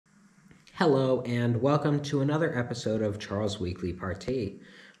Hello, and welcome to another episode of Charles' Weekly Parti.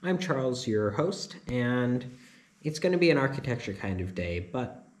 I'm Charles, your host, and it's going to be an architecture kind of day,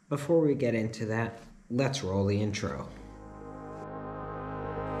 but before we get into that, let's roll the intro.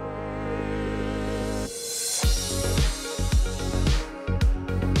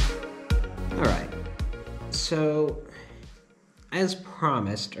 Alright, so as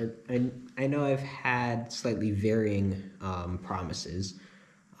promised, I know I've had slightly varying promises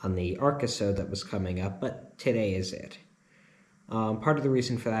on the archisode that was coming up, but today is it. Part of the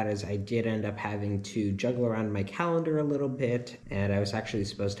reason for that is I did end up having to juggle around my calendar a little bit, and I was actually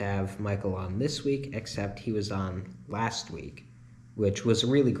supposed to have Michael on this week, except he was on last week, which was a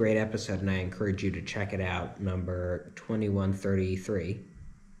really great episode, and I encourage you to check it out, number 2133.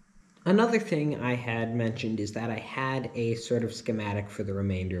 Another thing I had mentioned is that I had a sort of schematic for the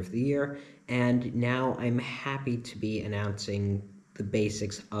remainder of the year, and now I'm happy to be announcing the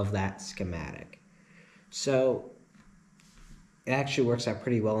basics of that schematic. So it actually works out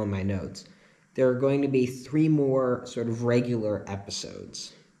pretty well in my notes. There are going to be 3 more sort of regular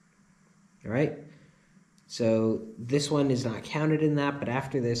episodes. All right? So this one is not counted in that, but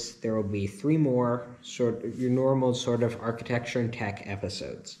after this, there will be 3 more your normal sort of architecture and tech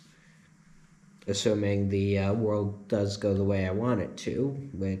episodes. Assuming the world does go the way I want it to,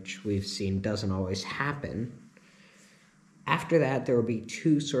 which we've seen doesn't always happen. After that, there will be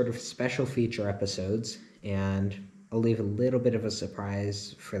 2 sort of special feature episodes, and I'll leave a little bit of a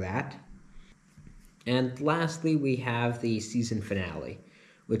surprise for that. And lastly, we have the season finale,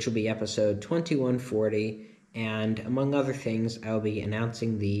 which will be episode 2140, and among other things, I'll be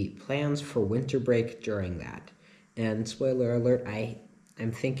announcing the plans for winter break during that. And spoiler alert,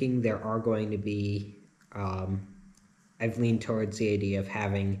 I'm thinking there are going to be, I've leaned towards the idea of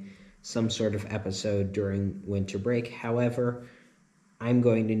having some sort of episode during winter break. However, I'm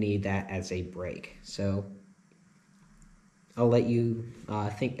going to need that as a break. So I'll let you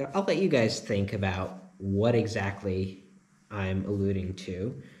guys think about what exactly I'm alluding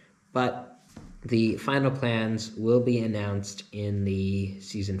to. But the final plans will be announced in the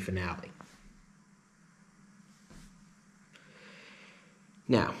season finale.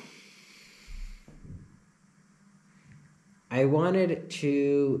 Now, I wanted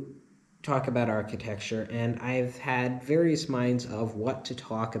to talk about architecture, and I've had various minds of what to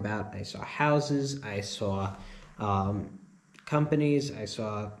talk about. I saw houses, I saw companies, I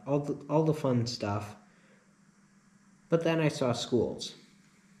saw all the fun stuff, but then I saw schools.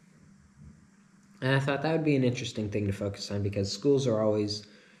 And I thought that would be an interesting thing to focus on, because schools are always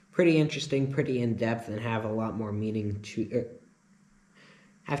pretty interesting, pretty in-depth, and have a lot more meaning to...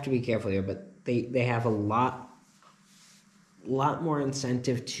 have to be careful here, but they have a lot more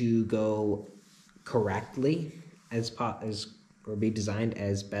incentive to go correctly or be designed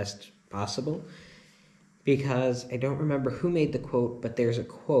as best possible. Because I don't remember who made the quote, but there's a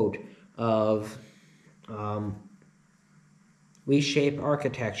quote of we shape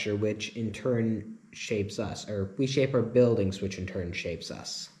architecture, which in turn shapes us, or we shape our buildings, which in turn shapes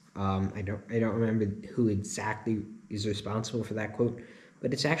us. I don't remember who exactly is responsible for that quote,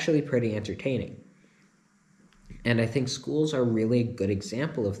 but it's actually pretty entertaining. And I think schools are really a good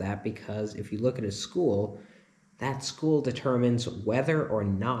example of that, because if you look at a school, that school determines whether or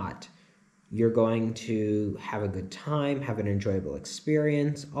not you're going to have a good time, have an enjoyable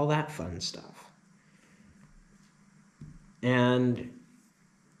experience, all that fun stuff. And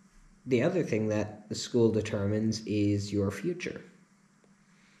the other thing that the school determines is your future.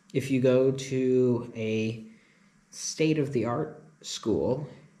 If you go to a state-of-the-art school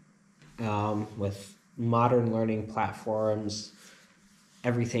with modern learning platforms,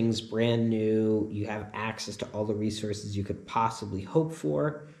 everything's brand new, you have access to all the resources you could possibly hope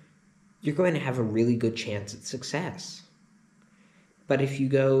for, you're going to have a really good chance at success. But if you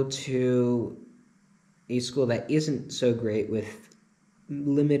go to a school that isn't so great, with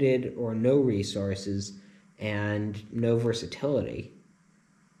limited or no resources and no versatility,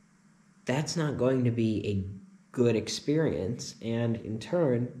 that's not going to be a good experience, and in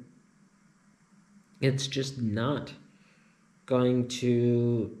turn, it's just not going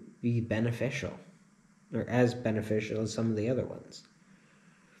to be beneficial, or as beneficial as some of the other ones.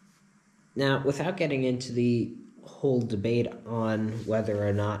 Now, without getting into the whole debate on whether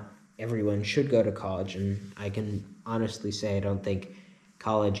or not everyone should go to college, and I can honestly say I don't think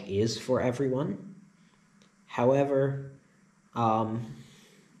college is for everyone. However,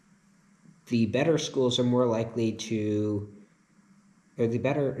 the better schools are more likely to, or the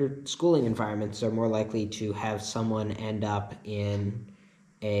better schooling environments are more likely to have someone end up in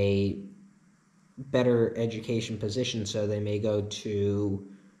a better education position, so they may go to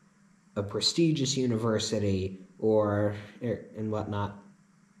a prestigious university or and whatnot.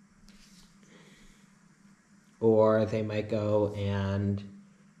 Or they might go and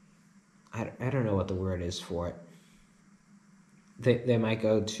I don't know what the word is for it. They might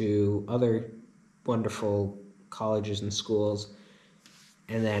go to other wonderful colleges and schools,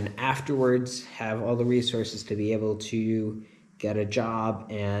 and then afterwards have all the resources to be able to get a job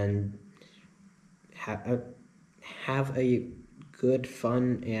and have a good,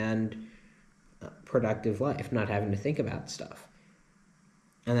 fun, and productive life, not having to think about stuff.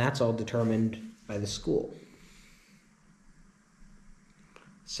 And that's all determined by the school.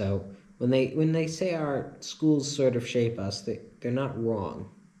 So when they say our schools sort of shape us, they're not wrong.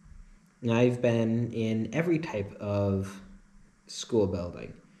 And I've been in every type of school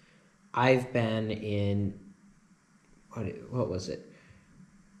building. I've been in what was it?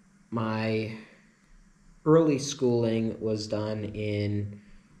 My early schooling was done in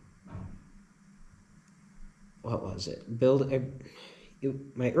what was it?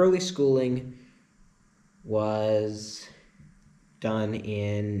 My early schooling was done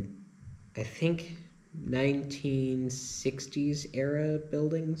in, I think, 1960s era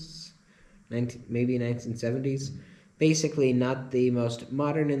buildings, maybe 1970s. Basically, not the most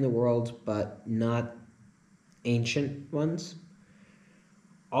modern in the world, but not ancient ones.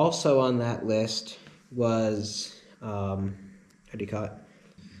 Also on that list was, how do you call it?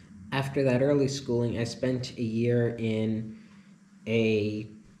 After that early schooling, I spent a year in a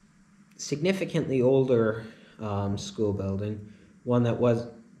significantly older school building, one that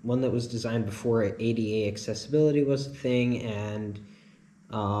was designed before ADA accessibility was a thing, and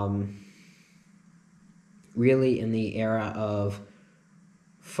really in the era of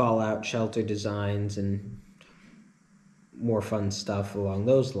fallout shelter designs and more fun stuff along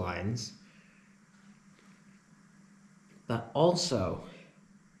those lines. But also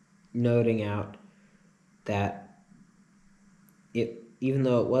noting out that even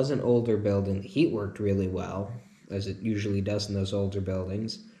though it was an older building, the heat worked really well, as it usually does in those older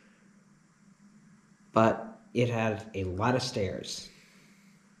buildings, but it had a lot of stairs.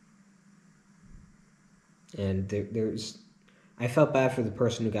 And I felt bad for the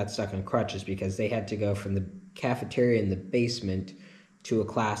person who got stuck on crutches because they had to go from the cafeteria in the basement to a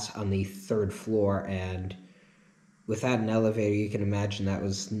class on the third floor, and without an elevator, you can imagine that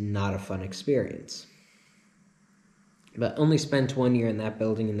was not a fun experience. But only spent 1 year in that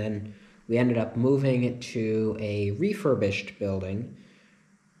building, and then we ended up moving to a refurbished building,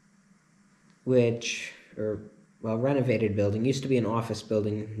 renovated building. Used to be an office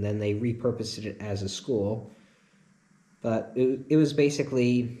building, then they repurposed it as a school. But it was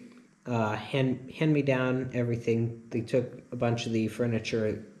basically hand me down everything. They took a bunch of the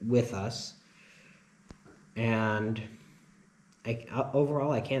furniture with us, and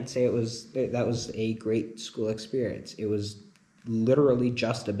overall, I can't say that was a great school experience. It was literally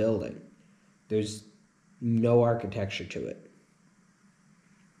just a building. There's no architecture to it.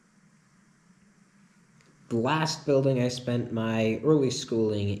 The last building I spent my early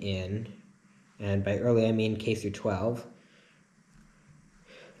schooling in, and by early I mean K through 12,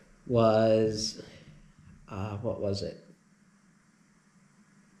 was, what was it?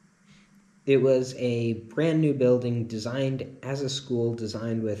 It was a brand new building designed as a school,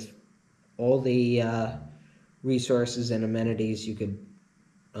 designed with all the resources and amenities you could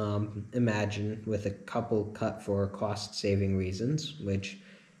imagine, with a couple cut for cost-saving reasons, which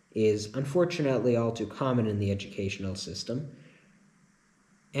is unfortunately all too common in the educational system.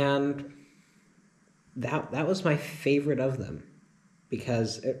 And that was my favorite of them,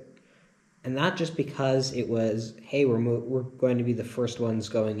 and not just because it was, hey, we're going to be the first ones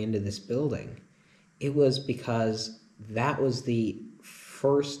going into this building. It was because that was the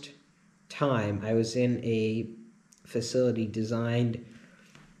first time I was in a facility designed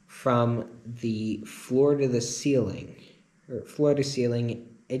from the floor to the ceiling, or floor to ceiling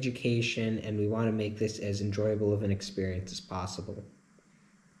education, and we want to make this as enjoyable of an experience as possible.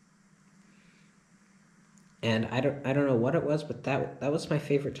 And I don't know what it was, but that was my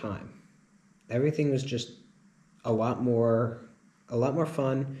favorite time. Everything was just a lot more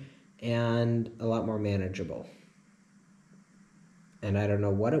fun and a lot more manageable. And I don't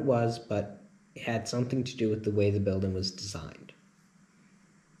know what it was, but it had something to do with the way the building was designed.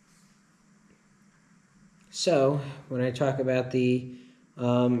 So, when I talk about the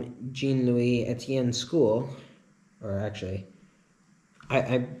Jean Louis Étienne School, or actually,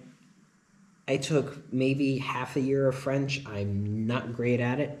 I took maybe half a year of French. I'm not great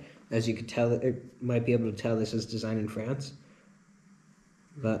at it. As you could tell, it might be able to tell this is designed in France.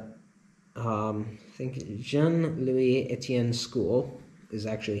 But I think Jean Louis Étienne School, is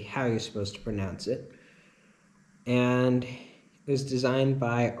actually how you're supposed to pronounce it. And it was designed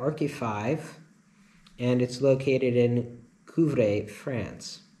by Archi 5, and it's located in Couvray,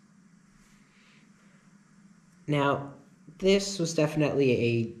 France. Now, this was definitely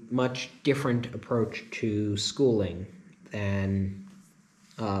a much different approach to schooling than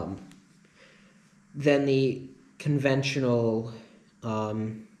the conventional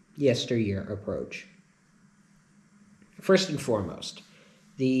yesteryear approach. First and foremost,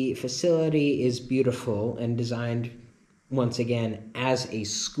 the facility is beautiful and designed, once again, as a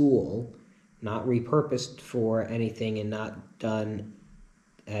school, not repurposed for anything and not done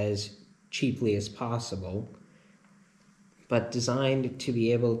as cheaply as possible, but designed to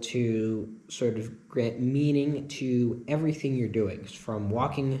be able to sort of grant meaning to everything you're doing, from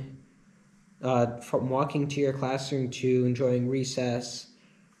walking to your classroom to enjoying recess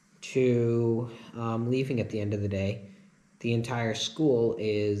to leaving at the end of the day. The entire school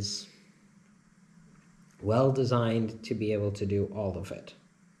is well designed to be able to do all of it.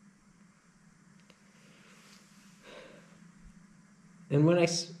 And when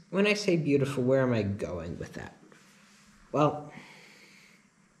I say beautiful, where am I going with that? Well,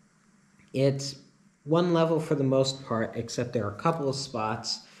 it's one level for the most part, except there are a couple of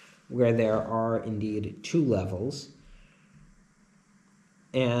spots where there are indeed two levels.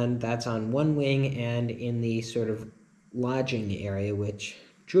 And that's on one wing and in the sort of lodging area, which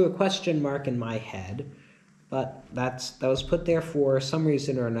drew a question mark in my head, but that was put there for some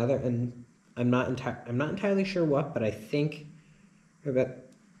reason or another, and I'm not entirely sure what, but I think that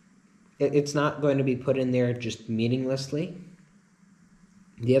it's not going to be put in there just meaninglessly.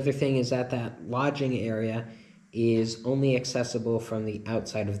 The other thing is that lodging area is only accessible from the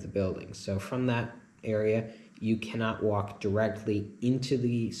outside of the building. So from that area, you cannot walk directly into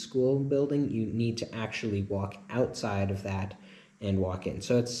the school building. You need to actually walk outside of that and walk in.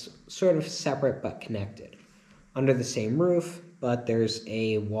 So it's sort of separate but connected. Under the same roof, but there's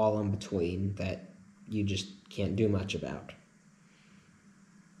a wall in between that you just can't do much about.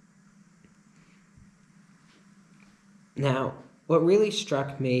 Now, what really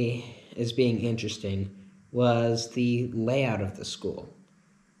struck me as being interesting was the layout of the school.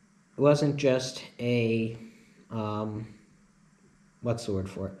 It wasn't just a what's the word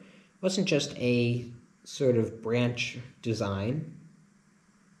for it? It wasn't just a sort of branch design,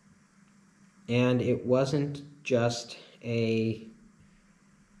 and it wasn't just it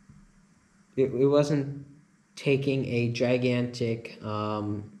wasn't taking a gigantic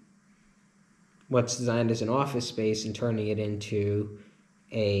what's designed as an office space and turning it into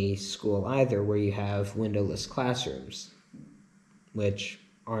a school either, where you have windowless classrooms, which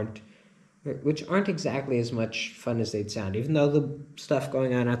aren't exactly as much fun as they'd sound, even though the stuff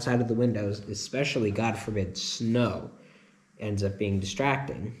going on outside of the windows, especially, God forbid, snow, ends up being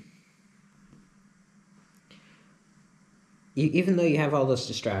distracting. Even though you have all those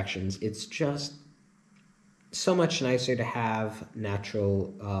distractions, it's just so much nicer to have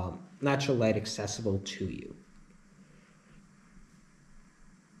natural light accessible to you.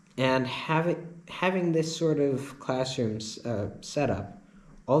 And having this sort of classrooms setup,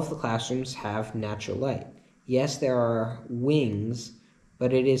 all of the classrooms have natural light. Yes, there are wings,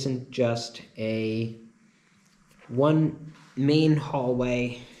 but it isn't just a one main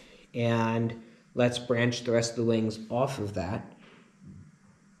hallway and let's branch the rest of the wings off of that.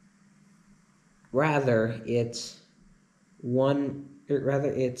 Rather, it's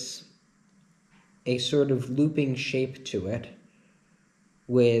a sort of looping shape to it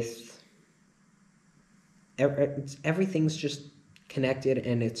with everything's just connected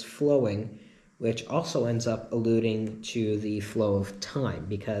and it's flowing, which also ends up alluding to the flow of time,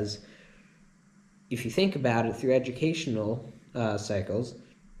 because if you think about it through educational cycles,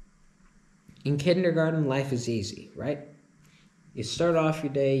 in kindergarten, life is easy, right? You start off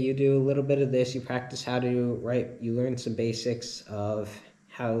your day, you do a little bit of this, you practice how to write, you learn some basics of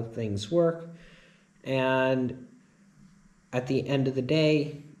how things work, and at the end of the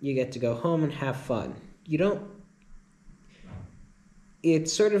day, you get to go home and have fun.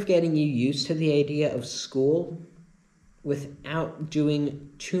 It's sort of getting you used to the idea of school without doing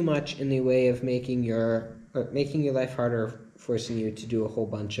too much in the way of making your life harder, forcing you to do a whole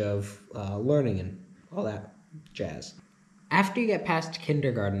bunch of learning and all that jazz. After you get past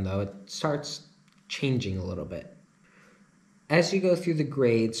kindergarten, though, it starts changing a little bit. As you go through the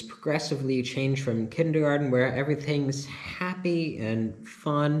grades, progressively you change from kindergarten, where everything's happy and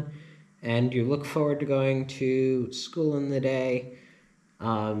fun, and you look forward to going to school in the day.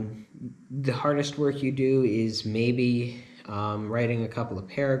 The hardest work you do is maybe writing a couple of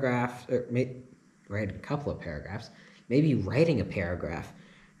paragraphs. maybe writing a paragraph.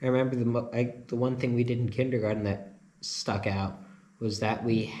 I remember the one thing we did in kindergarten that stuck out was that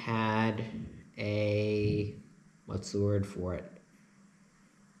we had what's the word for it?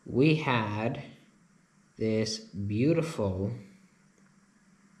 We had this beautiful,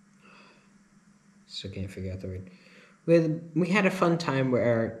 still can't figure out the word. We had a fun time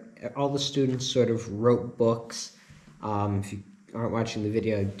where all the students sort of wrote books. If you aren't watching the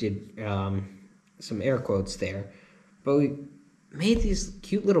video, I did some air quotes there. But we made these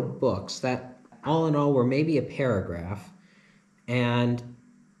cute little books that all in all were maybe a paragraph. And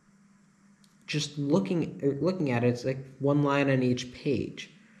just looking at it, it's like one line on each page.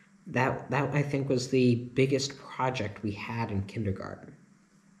 That I think was the biggest project we had in kindergarten.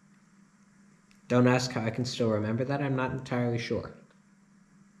 Don't ask how I can still remember that. I'm not entirely sure.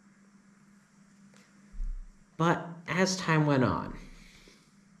 But as time went on,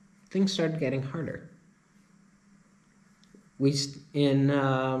 things started getting harder. We, in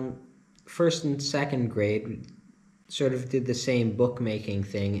first and second grade, we sort of did the same bookmaking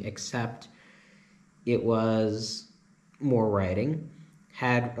thing, except it was more writing,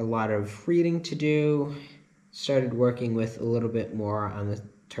 had a lot of reading to do, started working with a little bit more on the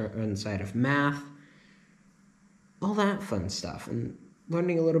side of math, all that fun stuff, and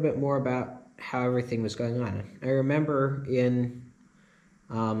learning a little bit more about how everything was going on. I remember in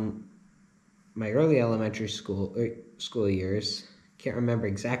my early elementary school years, can't remember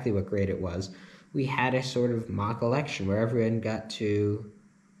exactly what grade it was, we had a sort of mock election where everyone got to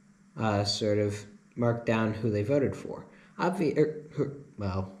sort of mark down who they voted for.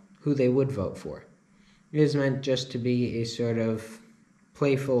 Who they would vote for. It is meant just to be a sort of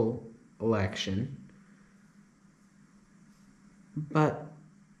playful election. But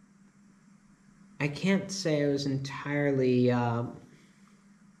I can't say I was entirely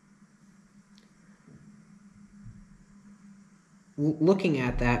looking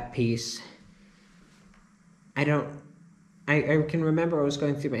at that piece. I can remember I was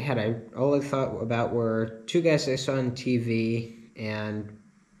going through my head. All I thought about were two guys I saw on TV and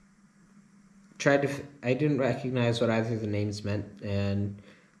I didn't recognize what either of the names meant, and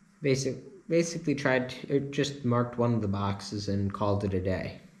basically just marked one of the boxes and called it a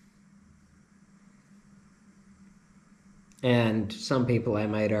day. And some people, I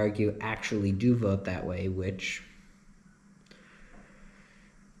might argue, actually do vote that way, which,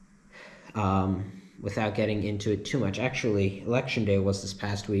 without getting into it too much, actually, Election Day was this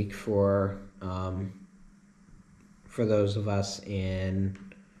past week for those of us in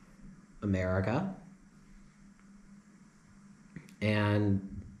America.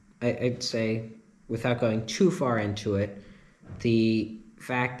 And I'd say, without going too far into it, the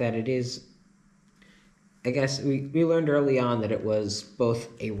fact that it is, I guess we learned early on that it was both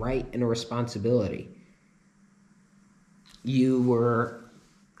a right and a responsibility. You were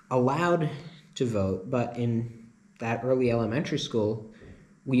allowed to vote, but in that early elementary school,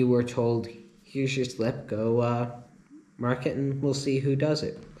 we were told, here's your slip, go mark it and we'll see who does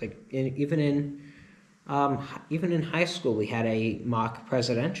it. Like even in high school, we had a mock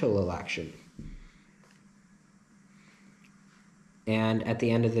presidential election. And at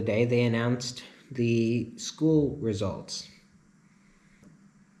the end of the day, they announced the school results.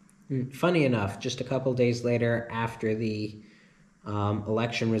 Funny enough, just a couple days later, after the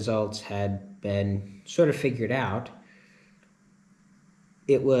election results had been sort of figured out,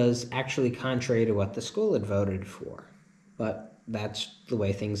 it was actually contrary to what the school had voted for. But that's the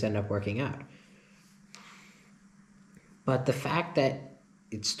way things end up working out. But the fact that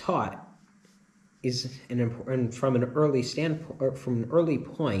it's taught is important from an early standpoint, from an early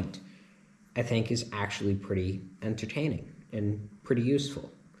point, I think is actually pretty entertaining and pretty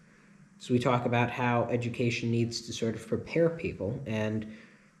useful. So we talk about how education needs to sort of prepare people, and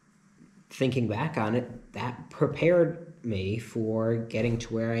thinking back on it, that prepared me for getting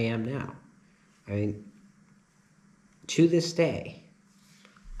to where I am now. I mean, to this day,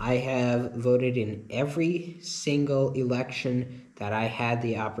 I have voted in every single election that I had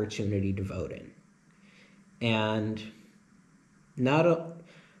the opportunity to vote in. And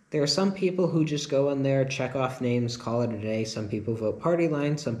there are some people who just go in there, check off names, call it a day. Some people vote party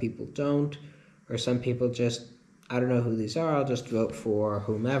line, some people don't. Or some people just, I don't know who these are, I'll just vote for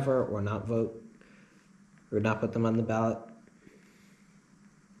whomever, or not vote, or not put them on the ballot.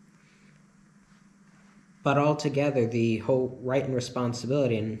 But altogether, the whole right and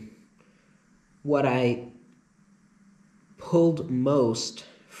responsibility, and what I pulled most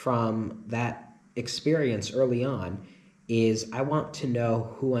from that experience early on is I want to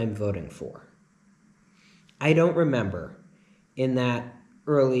know who I'm voting for. I don't remember in that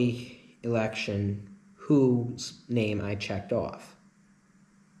early election whose name I checked off.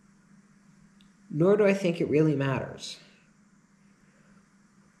 Nor do I think it really matters.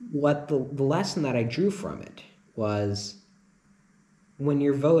 What the lesson that I drew from it was, when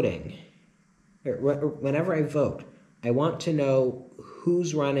you're voting, or whenever I vote, I want to know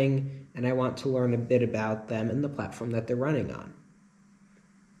who's running, and I want to learn a bit about them and the platform that they're running on,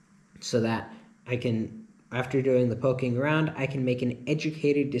 so that I can, after doing the poking around, I can make an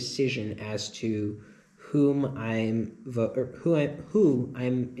educated decision as to who I'm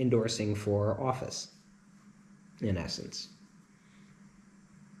endorsing for office, in essence.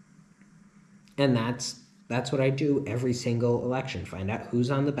 And that's what I do every single election. Find out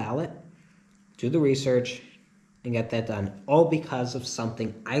who's on the ballot, do the research, and get that done. All because of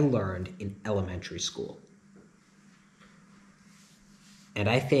something I learned in elementary school. And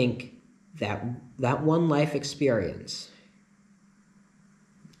I think that one life experience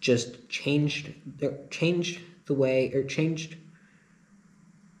just changed the way, or changed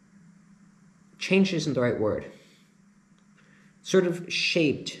isn't the right word, sort of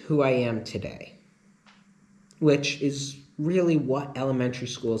shaped who I am today, which is really what elementary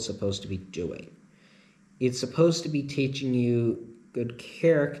school is supposed to be doing. It's supposed to be teaching you good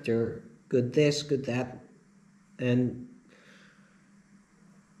character, good this, good that, and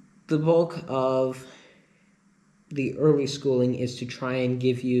the bulk of the early schooling is to try and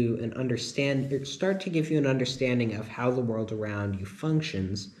give you start to give you an understanding of how the world around you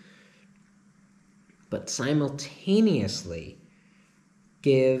functions, but simultaneously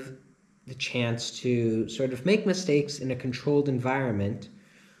give the chance to sort of make mistakes in a controlled environment,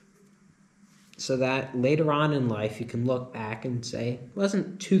 so that later on in life you can look back and say,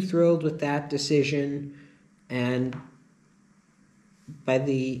 wasn't too thrilled with that decision, and by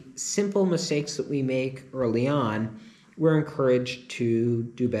the simple mistakes that we make early on, we're encouraged to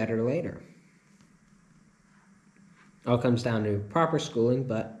do better later. All comes down to proper schooling,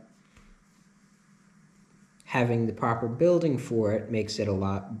 but having the proper building for it makes it a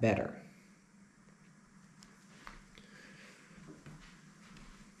lot better.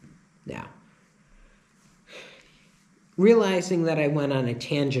 Now, realizing that I went on a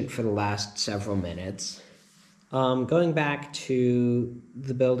tangent for the last several minutes, going back to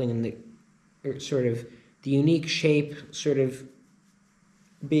the building and the unique shape, sort of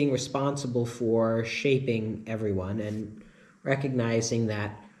being responsible for shaping everyone, and recognizing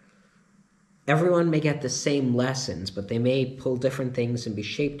that everyone may get the same lessons, but they may pull different things and be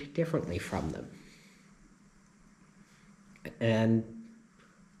shaped differently from them. And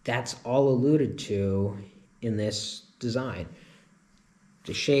that's all alluded to in this design.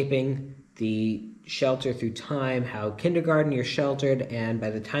 The shaping, the shelter through time, how kindergarten you're sheltered, and by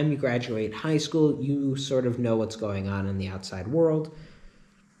the time you graduate high school, you sort of know what's going on in the outside world.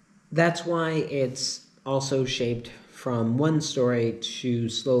 That's why it's also shaped from one story to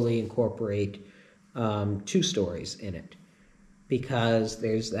slowly incorporate 2 stories in it, because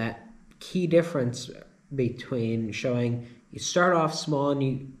there's that key difference between showing you start off small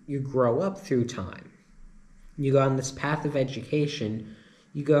and you grow up through time. You go on this path of education.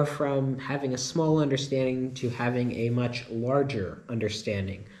 You go from having a small understanding to having a much larger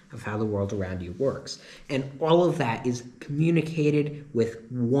understanding of how the world around you works. And all of that is communicated with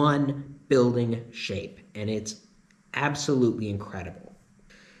one building shape, and it's absolutely incredible.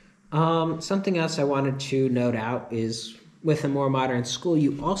 Something else I wanted to note out is, with a more modern school,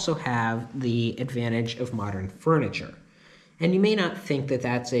 you also have the advantage of modern furniture. And you may not think that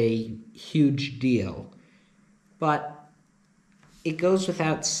that's a huge deal, but it goes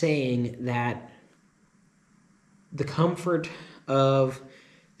without saying that the comfort of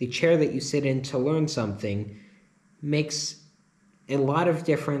the chair that you sit in to learn something makes a lot of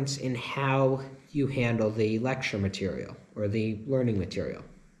difference in how you handle the lecture material or the learning material.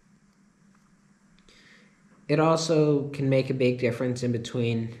 It also can make a big difference in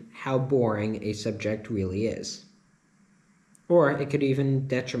between how boring a subject really is. Or it could even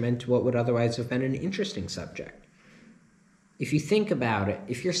detriment to what would otherwise have been an interesting subject. If you think about it,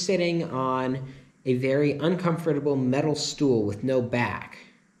 if you're sitting on a very uncomfortable metal stool with no back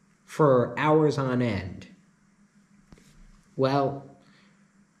for hours on end, well,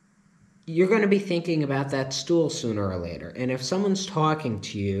 you're going to be thinking about that stool sooner or later. And if someone's talking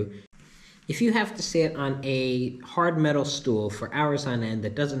to you, if you have to sit on a hard metal stool for hours on end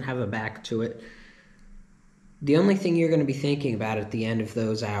that doesn't have a back to it, the only thing you're going to be thinking about at the end of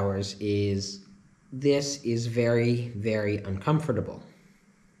those hours is, this is very, very uncomfortable.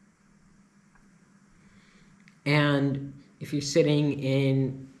 And if you're sitting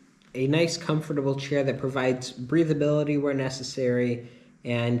in a nice, comfortable chair that provides breathability where necessary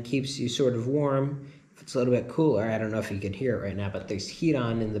and keeps you sort of warm, it's a little bit cooler. I don't know if you can hear it right now, but there's heat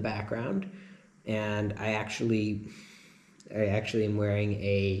on in the background, and I actually am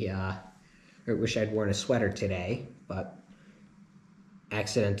wearing I wish I'd worn a sweater today, but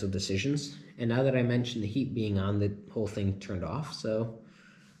accidental decisions. And now that I mentioned the heat being on, the whole thing turned off, so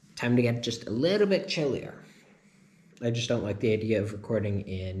time to get just a little bit chillier. I just don't like the idea of recording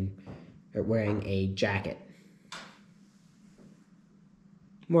in or wearing a jacket.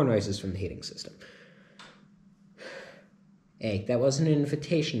 More noises from the heating system. Hey, that wasn't an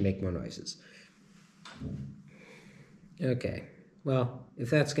invitation to make more noises. Okay, well, if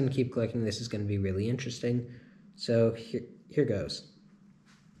that's going to keep clicking, this is going to be really interesting. So here goes.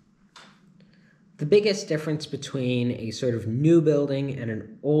 The biggest difference between a sort of new building and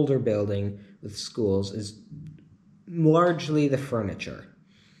an older building with schools is largely the furniture.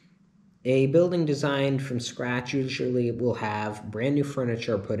 A building designed from scratch usually will have brand new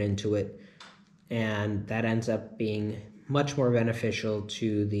furniture put into it, and that ends up being much more beneficial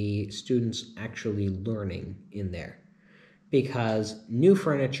to the students actually learning in there, because new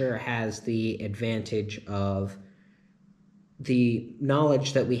furniture has the advantage of the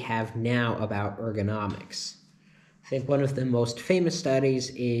knowledge that we have now about ergonomics. I think one of the most famous studies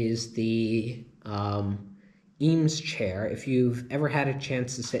is the Eames chair. If you've ever had a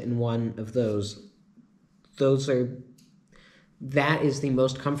chance to sit in one of those that is the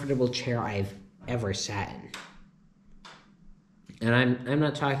most comfortable chair I've ever sat in. And I'm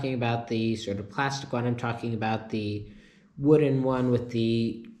not talking about the sort of plastic one. I'm talking about the wooden one with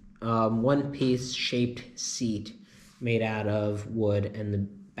the one-piece shaped seat made out of wood and the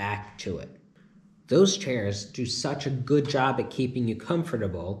back to it. Those chairs do such a good job at keeping you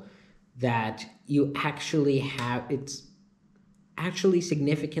comfortable that it's actually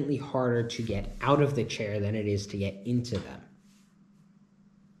significantly harder to get out of the chair than it is to get into them.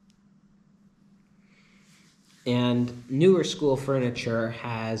 And newer school furniture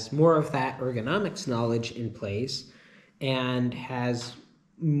has more of that ergonomics knowledge in place and has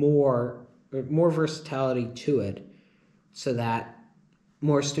more versatility to it, so that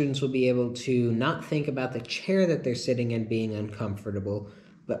more students will be able to not think about the chair that they're sitting in being uncomfortable,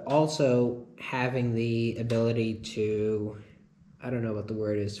 but also having the ability to, I don't know what the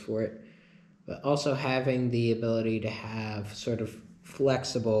word is for it, but also having the ability to have sort of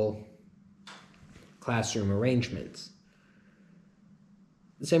flexible classroom arrangements.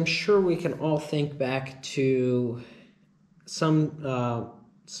 So I'm sure we can all think back to some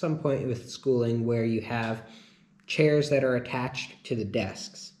point with schooling where you have chairs that are attached to the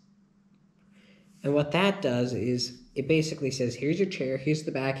desks. And what that does is it basically says, here's your chair, here's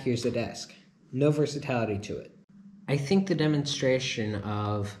the back, here's the desk. No versatility to it. I think the demonstration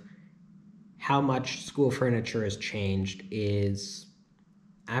of how much school furniture has changed is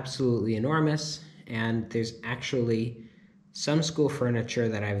absolutely enormous, and there's actually some school furniture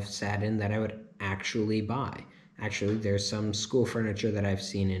that I've sat in that I would actually buy. Actually, there's some school furniture that I've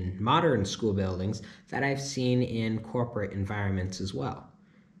seen in modern school buildings that I've seen in corporate environments as well.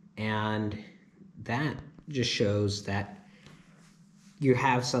 And that just shows that you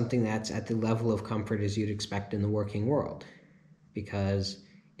have something that's at the level of comfort as you'd expect in the working world. Because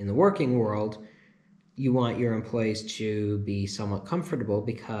in the working world, you want your employees to be somewhat comfortable,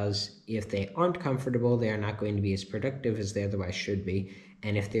 because if they aren't comfortable, they are not going to be as productive as they otherwise should be.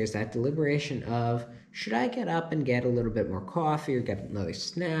 And if there's that deliberation of, should I get up and get a little bit more coffee or get another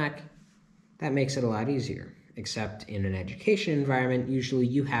snack, that makes it a lot easier. Except in an education environment, usually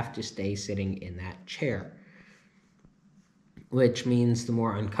you have to stay sitting in that chair, which means the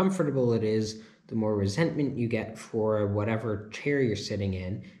more uncomfortable it is, the more resentment you get for whatever chair you're sitting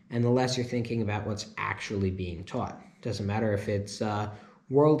in, and the less you're thinking about what's actually being taught. Doesn't matter if it's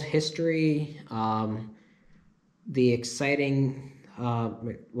world history, the exciting,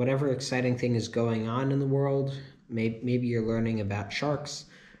 whatever exciting thing is going on in the world. Maybe you're learning about sharks,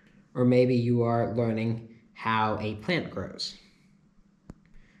 or maybe you are learning how a plant grows.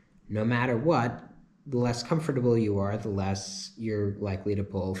 No matter what, the less comfortable you are, the less you're likely to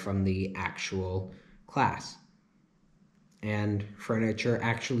pull from the actual class. And furniture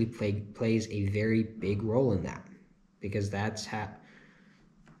actually plays a very big role in that, because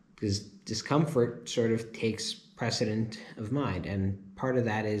because discomfort sort of takes precedent of mind, and part of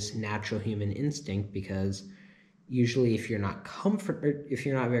that is natural human instinct, because usually if you're not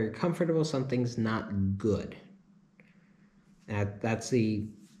very comfortable, something's not good. That's a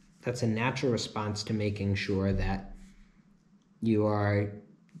natural response to making sure that you are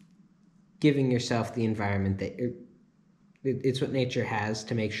giving yourself the environment that it's what nature has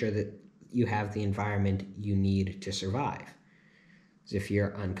to make sure that you have the environment you need to survive. So if you're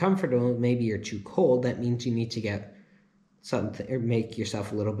uncomfortable, maybe you're too cold, that means you need to get something or make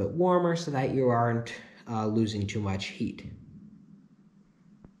yourself a little bit warmer so that you aren't losing too much heat.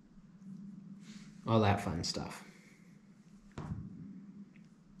 All that fun stuff.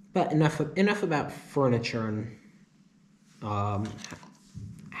 But enough about furniture and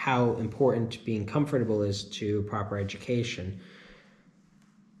how important being comfortable is to proper education.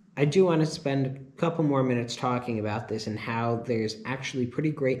 I do want to spend a couple more minutes talking about this and how there's actually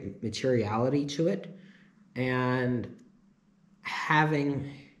pretty great materiality to it, and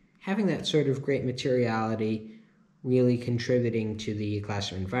having that sort of great materiality really contributing to the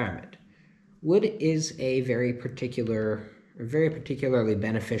classroom environment. Wood is a very particularly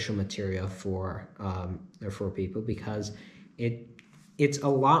beneficial material for people because it's a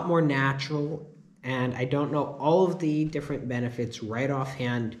lot more natural, and I don't know all of the different benefits right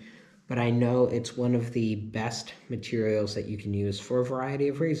offhand, but I know it's one of the best materials that you can use for a variety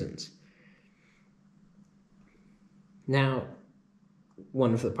of reasons. Now,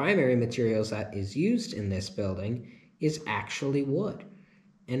 one of the primary materials that is used in this building is actually wood,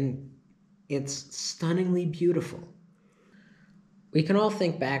 and it's stunningly beautiful. We can all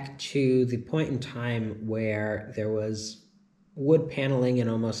think back to the point in time where there was wood paneling in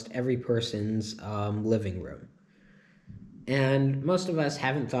almost every person's living room. And most of us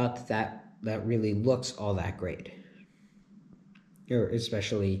haven't thought that really looks all that great, or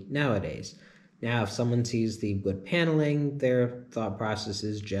especially nowadays. Now, if someone sees the wood paneling, their thought process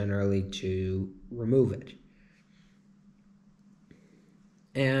is generally to remove it.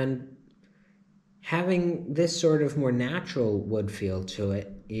 And having this sort of more natural wood feel to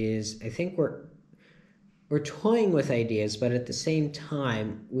it is, I think we're toying with ideas, but at the same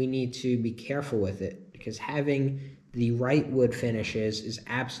time, we need to be careful with it, because having the right wood finishes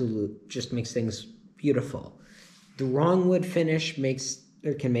just makes things beautiful. The wrong wood finish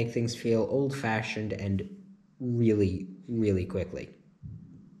can make things feel old-fashioned and really, really quickly.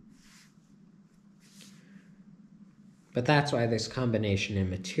 But that's why there's combination in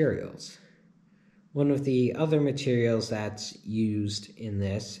materials. One of the other materials that's used in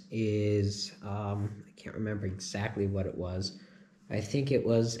this is, I can't remember exactly what it was. I think it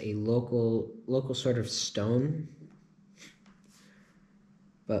was a local sort of stone.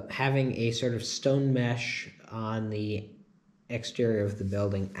 But having a sort of stone mesh on the exterior of the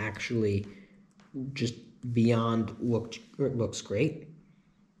building actually just beyond looks great.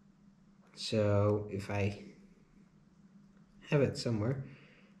 So if I have it somewhere.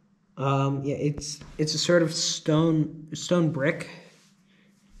 It's a sort of stone brick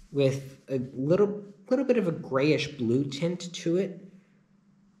with a little bit of a grayish blue tint to it,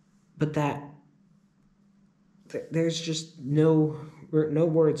 but there's just no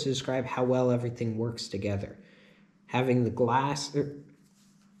words to describe how well everything works together. Having the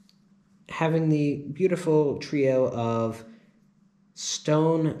beautiful trio of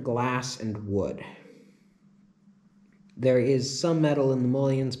stone, glass, and wood. There is some metal in the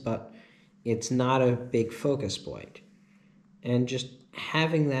mullions, but it's not a big focus point. And just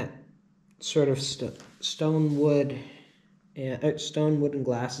having that sort of stone wood and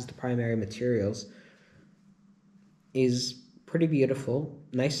glass as the primary materials is pretty beautiful.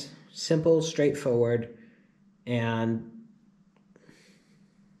 Nice, simple, straightforward, and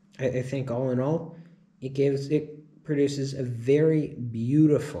I think all in all, it produces a very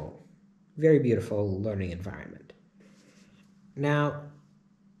beautiful learning environment. Now,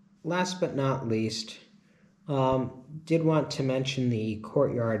 last but not least, did want to mention the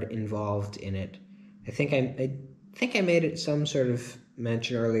courtyard involved in it. I think I made it some sort of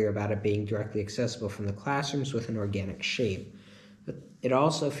mention earlier about it being directly accessible from the classrooms with an organic shape. But it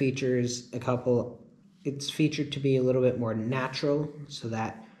also features it's featured to be a little bit more natural, so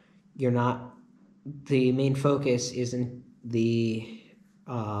that the main focus isn't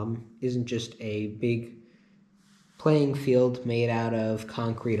just a big playing field made out of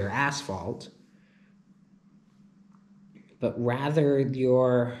concrete or asphalt, but rather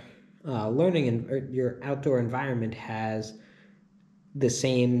your your outdoor environment has the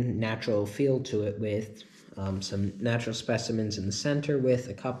same natural feel to it, with some natural specimens in the center, with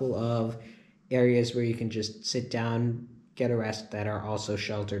a couple of areas where you can just sit down, get a rest, that are also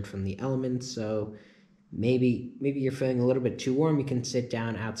sheltered from the elements. So maybe you're feeling a little bit too warm, you can sit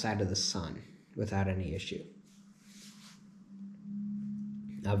down outside of the sun without any issue.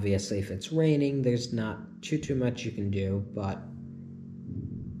 Obviously, if it's raining, there's not too much you can do, but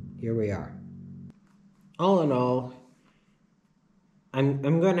here we are. All in all, I'm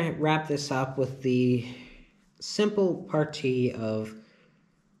going to wrap this up with the simple parti of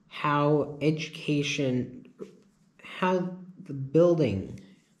how the building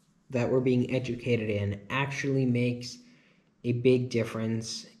that we're being educated in actually makes a big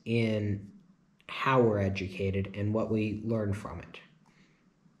difference in how we're educated and what we learn from it.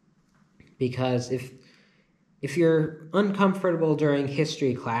 Because if you're uncomfortable during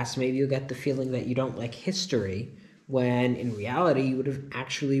history class, maybe you'll get the feeling that you don't like history, when in reality you would have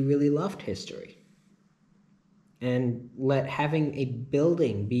actually really loved history. And having a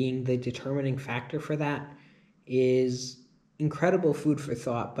building being the determining factor for that is incredible food for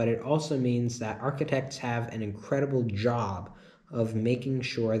thought, but it also means that architects have an incredible job of making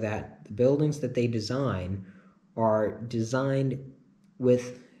sure that the buildings that they design are designed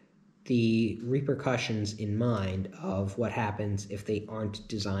with the repercussions in mind of what happens if they aren't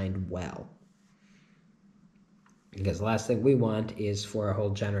designed well. Because the last thing we want is for a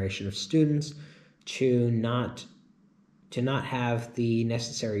whole generation of students to not have the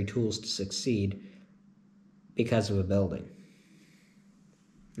necessary tools to succeed because of a building.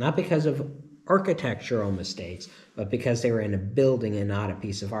 Not because of architectural mistakes, but because they were in a building and not a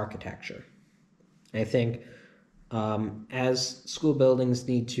piece of architecture. I think as school buildings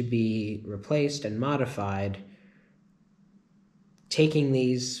need to be replaced and modified, taking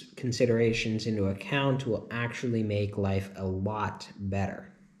these considerations into account will actually make life a lot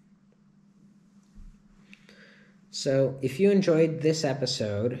better. So if you enjoyed this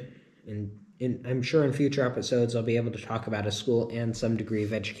episode, and I'm sure in future episodes I'll be able to talk about a school and some degree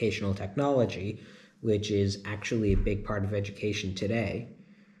of educational technology, which is actually a big part of education today,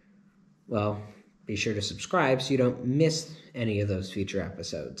 well, be sure to subscribe so you don't miss any of those future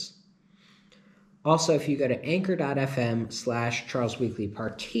episodes. Also, if you go to anchor.fm/Charles Weekly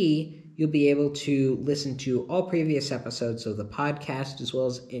Parti, you'll be able to listen to all previous episodes of the podcast, as well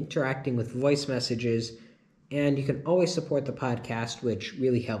as interacting with voice messages, and you can always support the podcast, which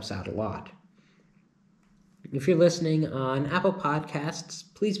really helps out a lot. If you're listening on Apple Podcasts,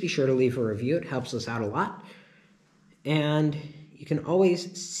 please be sure to leave a review. It helps us out a lot. And you can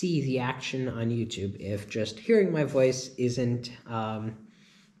always see the action on YouTube if just hearing my voice doesn't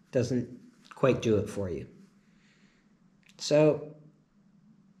quite do it for you. So,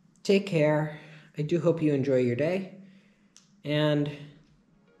 take care. I do hope you enjoy your day. And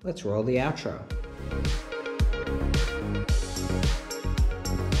let's roll the outro.